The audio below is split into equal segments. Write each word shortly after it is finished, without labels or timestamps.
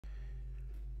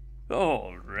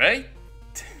Alright,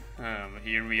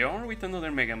 here we are with another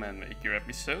Mega Man Maker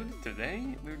episode.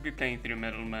 Today we'll be playing through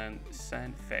Metal Man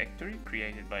Sand Factory,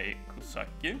 created by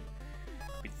Kosaki,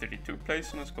 with 32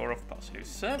 plays and a score of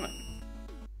 +7.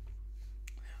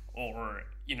 Or,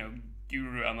 you know,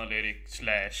 Guru Analytic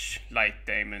 / Light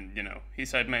Daemon, you know,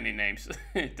 he's had many names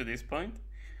to this point.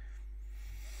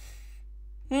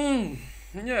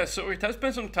 Yeah, so it has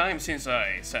been some time since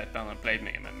I sat down and played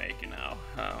Mega Man Maker now.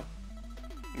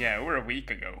 Yeah, over a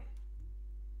week ago.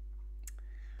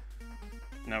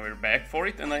 Now we're back for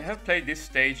it, and I have played this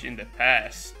stage in the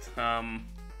past.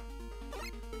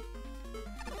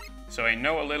 So I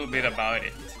know a little bit about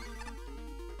it.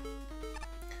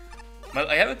 But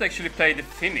I haven't actually played the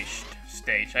finished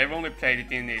stage. I've only played it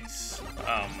in its,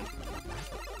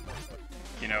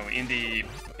 you know, in the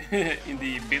in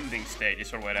the building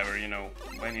stages or whatever, you know,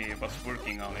 when he was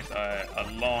working on it a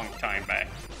long time back.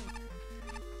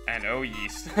 And oh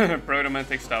yes, Protoman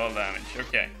takes double damage,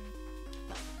 okay.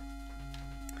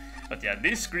 But yeah,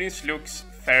 this screen looks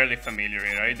fairly familiar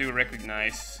here. I do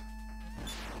recognize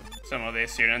some of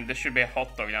this here, and there should be a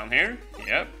hot dog down here,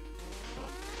 yep.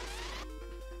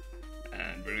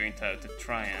 And we're going to have to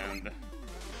try and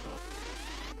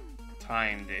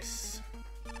time this.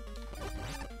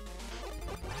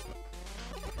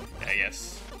 Yeah,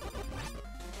 yes.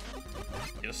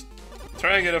 Just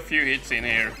try and get a few hits in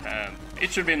here, and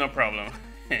it should be no problem.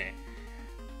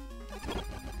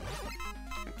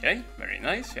 Okay, very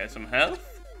nice. You had some health.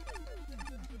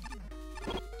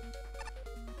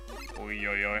 Oi,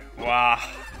 oi, oi. Wow.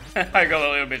 I got a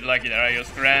little bit lucky there. I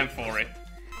just ran for it.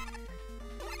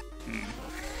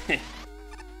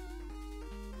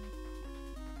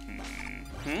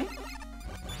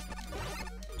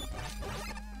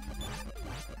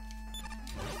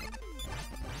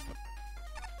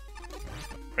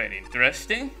 Pretty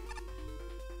interesting.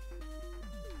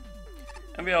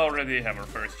 And we already have our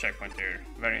first checkpoint here.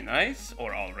 Very nice.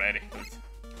 Or already.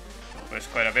 There's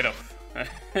quite a bit of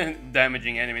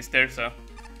damaging enemies there, so...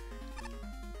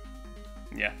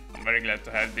 yeah, I'm very glad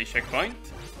to have this checkpoint.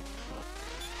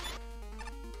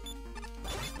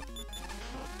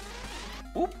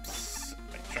 Oops!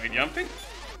 I tried jumping.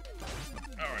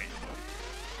 Alright.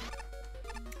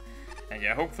 And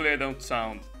yeah, hopefully I don't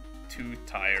sound too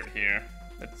tired here.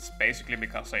 That's basically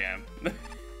because I am.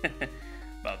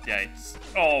 But yeah, it's...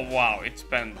 oh wow, it's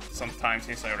been some time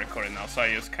since I recorded now, so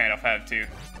I just kind of have to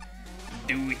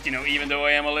do it, you know, even though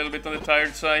I am a little bit on the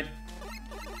tired side.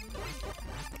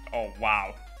 Oh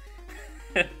wow.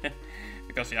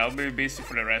 Because yeah, I'll be busy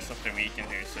for the rest of the weekend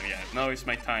here, so yeah, now is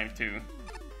my time to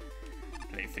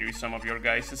play through some of your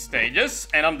guys' stages,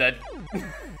 and I'm dead.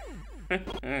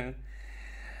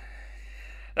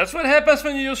 That's what happens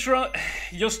when you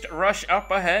just rush up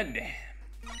ahead.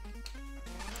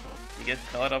 You get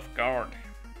caught off guard.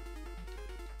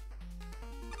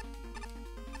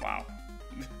 Wow.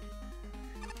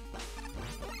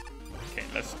 Okay,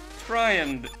 let's try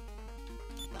and...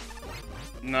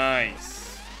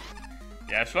 nice.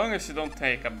 Yeah, as long as you don't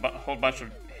take a whole bunch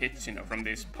of hits, you know, from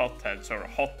these potheads or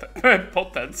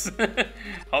potheads,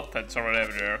 hotheads or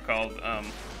whatever they're called.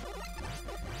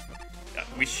 Yeah,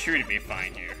 we should be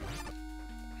fine here.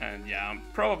 And yeah, I'm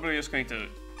probably just going to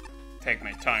take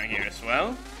my time here as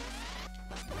well.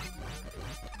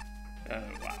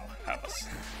 Wow, that was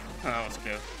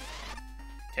close.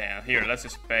 Okay, and here, let's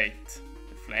just bait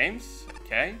the flames.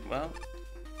 Okay, well.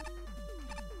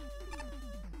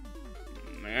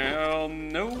 Well,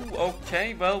 no,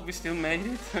 okay, well, we still made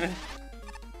it.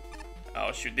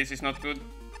 Oh shoot, this is not good.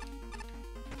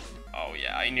 Oh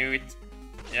yeah, I knew it.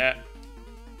 Yeah.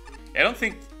 I don't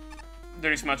think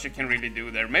there is much you can really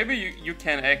do there. Maybe you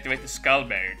can activate the skull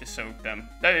barrier to soak them.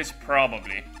 That is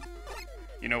probably,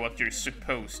 you know, what you're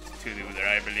supposed to do there,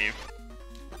 I believe.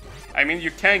 I mean, you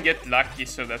can get lucky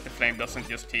so that the flame doesn't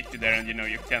just hit you there, and you know,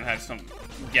 you can have some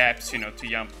gaps, you know, to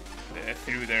jump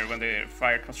through there when the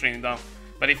fire comes raining down.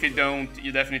 But if you don't,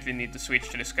 you definitely need to switch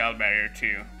to the skull barrier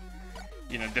to,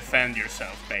 you know, defend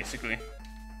yourself, basically.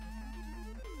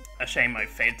 A shame I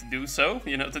failed to do so,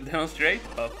 you know, to demonstrate,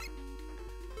 but...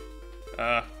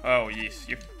 oh yes,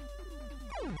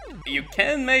 you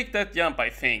can make that jump, I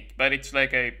think, but it's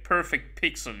like a perfect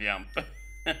pixel jump.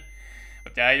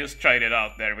 But yeah, I just tried it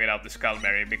out there without the skull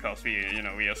barrier because we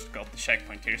just got the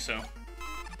checkpoint here, so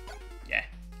yeah.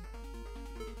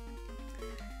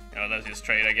 You know, let's just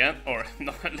try it again, or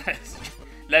no,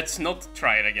 let's not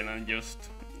try it again and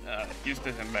just use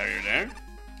the barrier there.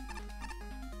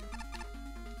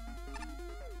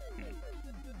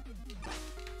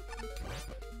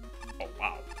 Oh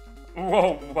wow.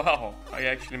 Whoa, wow, I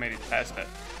actually made it past that.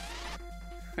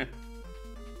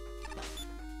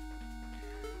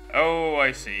 Oh,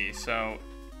 I see. So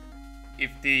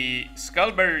if the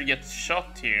skull barrier gets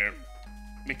shot here,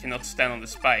 we cannot stand on the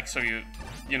spike. So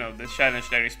you know, the challenge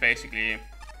there is basically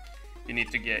you need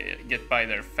to get by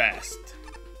there fast,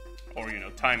 or you know,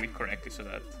 time it correctly so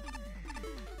that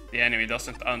the enemy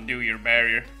doesn't undo your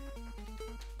barrier.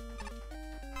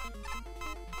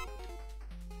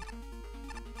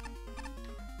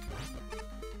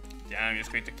 Yeah, I'm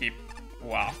just going to keep.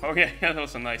 Wow. Okay, that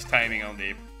was a nice timing on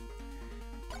the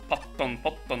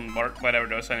potton, whatever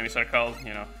those enemies are called.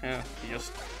 You know, yeah,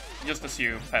 just as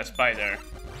you pass by there,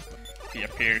 he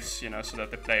appears. You know, so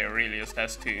that the player really just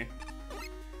has to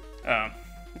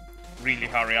really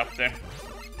hurry up there.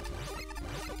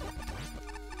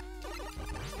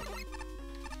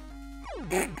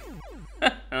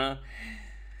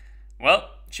 Well,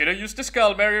 should have used the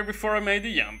skull barrier before I made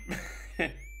the jump.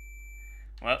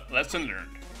 Well, lesson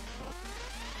learned.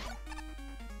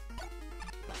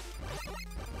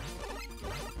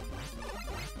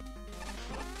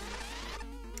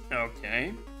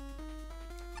 Okay.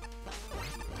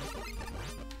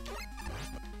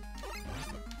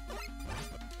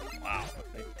 Wow,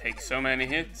 they take so many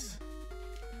hits.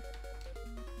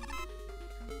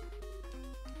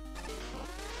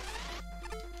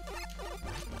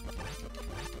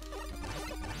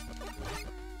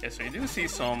 Yeah, so you do see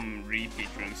some repeat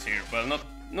rooms here. Well,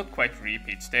 not quite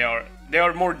repeats. They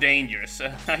are more dangerous.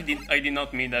 I did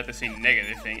not mean that as a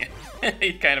negative thing.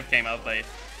 It kind of came out late.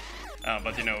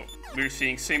 But you know, we're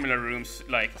seeing similar rooms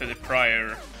like to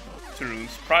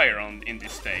rooms prior on in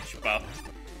this stage, but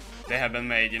they have been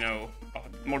made, you know,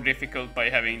 more difficult by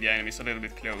having the enemies a little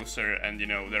bit closer, and you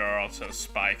know, there are also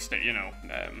spikes that, you know,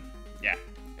 yeah,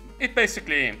 it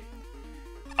basically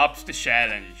ups the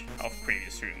challenge of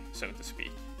previous room, so to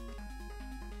speak.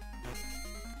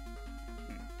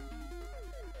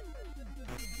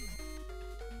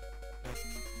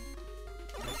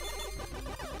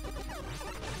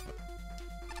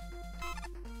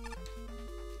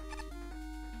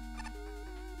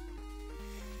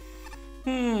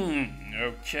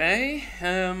 Okay,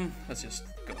 let's just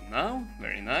go now,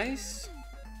 very nice.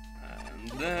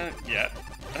 And yeah,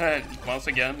 once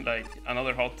again, like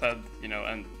another hot tub, you know,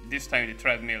 and this time the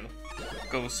treadmill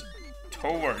goes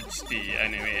towards the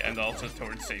enemy and also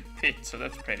towards a pit, so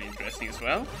that's pretty interesting as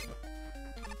well.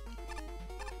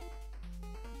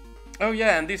 Oh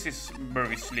yeah, and this is where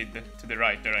we slid to the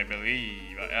right there, I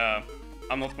believe.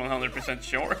 I'm not 100%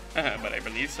 sure, but I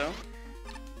believe so.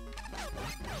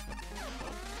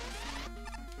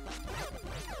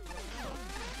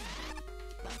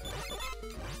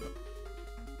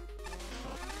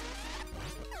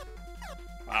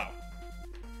 Wow.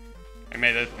 I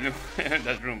made that,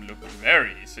 that room look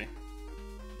very easy.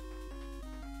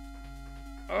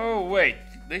 Oh wait,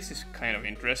 this is kind of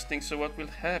interesting, so what will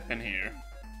happen here?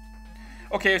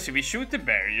 Okay, so we shoot the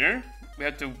barrier, we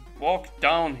have to walk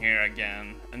down here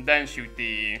again, and then shoot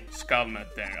the skull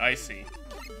mat there, I see.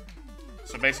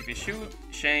 So basically shoot,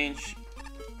 change,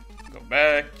 go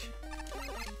back.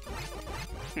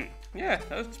 Yeah,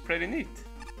 that's pretty neat.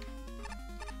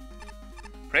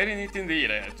 Pretty neat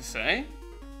indeed, I have to say.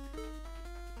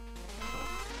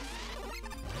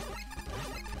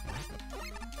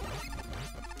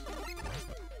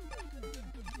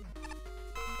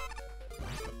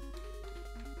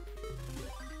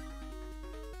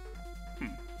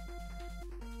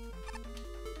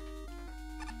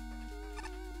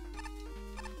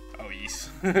 Oh, yes.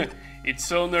 It's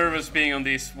so nervous being on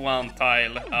this one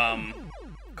tile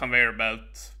conveyor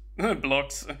belt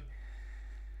blocks.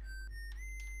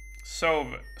 So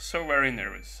very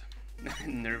nervous.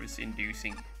 Nervous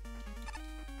inducing.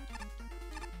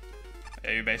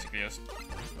 You basically just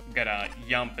gotta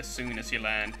jump as soon as you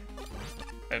land.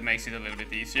 That makes it a little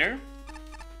bit easier.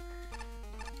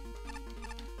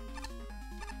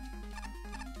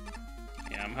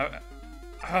 Yeah,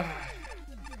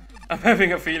 I'm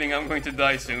having a feeling I'm going to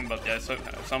die soon, but yeah,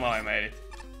 somehow I made it.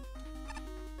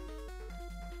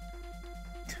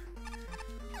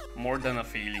 More than a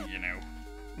feeling, you know.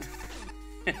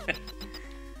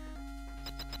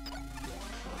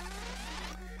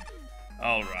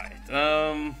 All right.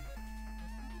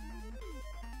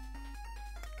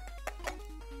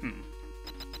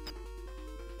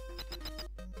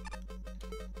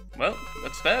 Well,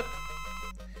 that's that.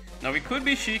 Now we could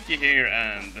be cheeky here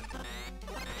and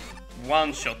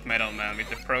one-shot Metal Man with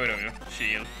the Proto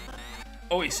Shield.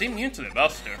 Oh, he's immune to the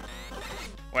Buster.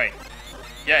 Wait.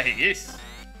 Yeah, he is.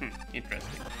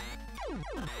 Interesting.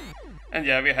 And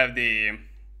yeah, we have the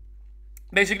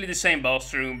basically the same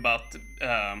boss room, but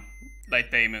like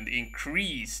Daemon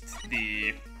increased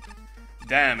the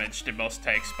damage the boss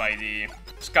takes by the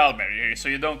skull barrier, so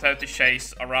you don't have to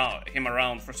chase him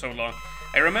around for so long.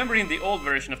 I remember in the old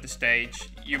version of the stage,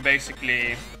 you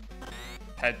basically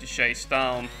had to chase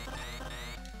down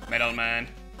Metal Man,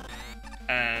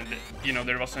 and you know,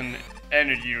 there was an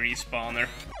energy respawner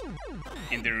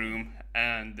in the room,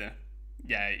 and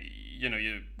yeah, you know,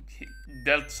 you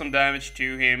dealt some damage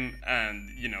to him, and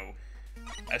you know,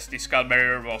 as the skull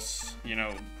barrier was, you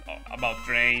know, about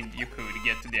drained, you could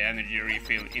get to the energy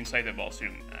refill inside the boss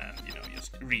room and, you know,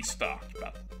 just restock.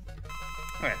 But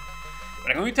okay,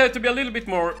 but I'm going to have to be a little bit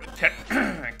more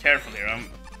careful here. I'm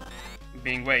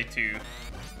being way too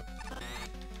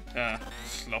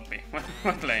sloppy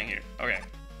when playing here. Okay.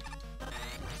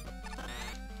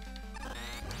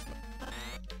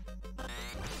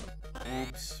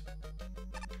 Oops.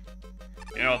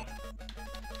 You know what?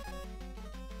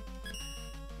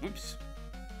 Oops.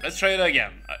 Let's try it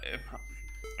again.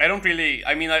 I don't really...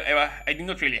 I mean, I did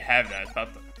not really have that, but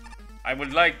I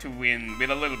would like to win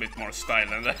with a little bit more style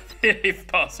than that, if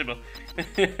possible.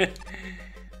 You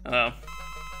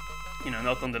know,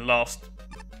 not on the last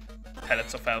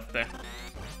pellets of health there.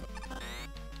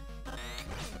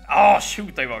 Oh,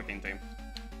 shoot, I walked into him.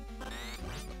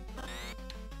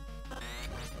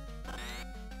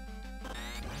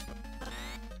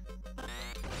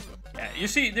 Yeah, you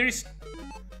see, there is...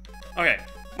 Okay,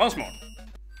 once more.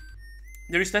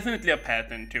 There is definitely a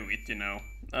pattern to it, you know.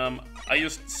 I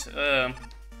just, you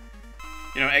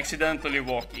know, accidentally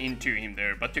walk into him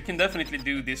there, but you can definitely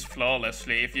do this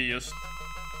flawlessly if you just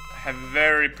have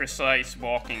very precise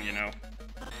walking, you know.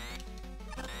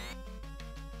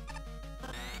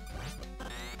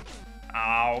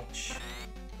 Ouch.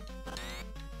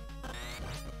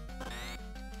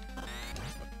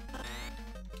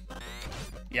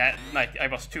 Yeah, like, I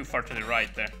was too far to the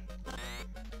right there.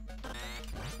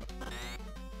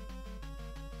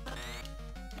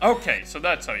 Okay, so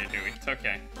that's how you do it,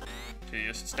 okay. So you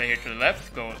just stay here to the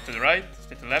left, go to the right,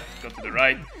 stay to the left, go to the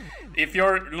right. If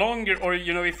you're longer, or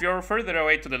you know, if you're further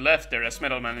away to the left there, as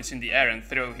Metal Man is in the air and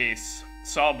throw his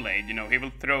saw blade, you know, he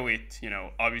will throw it, you know,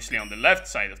 obviously on the left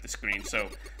side of the screen, so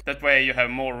that way you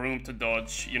have more room to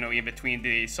dodge, you know, in between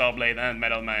the saw blade and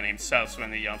Metal Man himself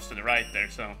when he jumps to the right there,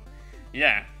 so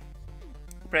yeah.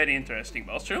 Pretty interesting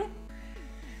boss, true?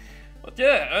 But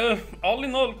yeah, all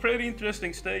in all, pretty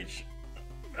interesting stage.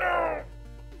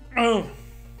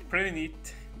 Pretty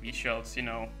neat visuals, you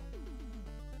know.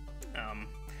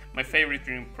 My favorite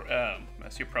room,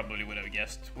 as you probably would have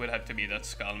guessed, would have to be that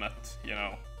Skullmat, you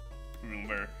know, room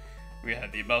where we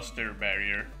had the Buster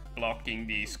barrier blocking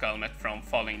the Skullmat from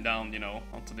falling down, you know,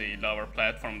 onto the lower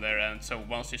platform there, and so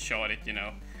once you shot it, you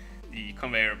know, the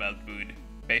conveyor belt would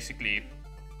basically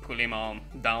pull him on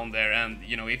down there, and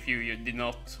you know, if you did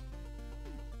not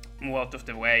move out of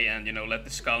the way and, you know, let the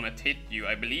Skullmat hit you,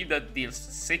 I believe that deals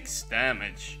 6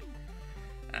 damage.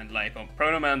 And like on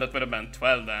Proto Man that would have been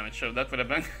 12 damage, so that would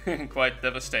have been quite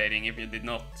devastating if you did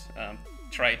not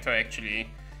try to actually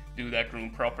do that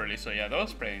room properly. So yeah, that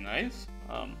was pretty nice.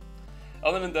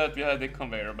 Other than that, we had the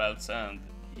conveyor belts, and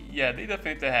yeah, they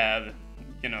definitely had,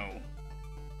 you know,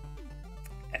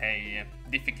 a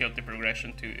difficulty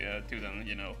progression to them,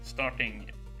 you know,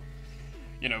 starting,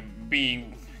 you know,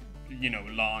 being, you know,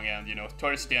 long, and you know,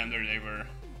 towards the end they were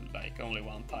like only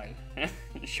 1 tile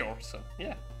short, so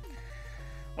yeah.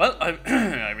 Well,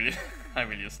 I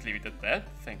will just leave it at that.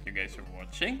 Thank you guys for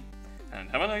watching, and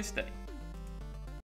have a nice day.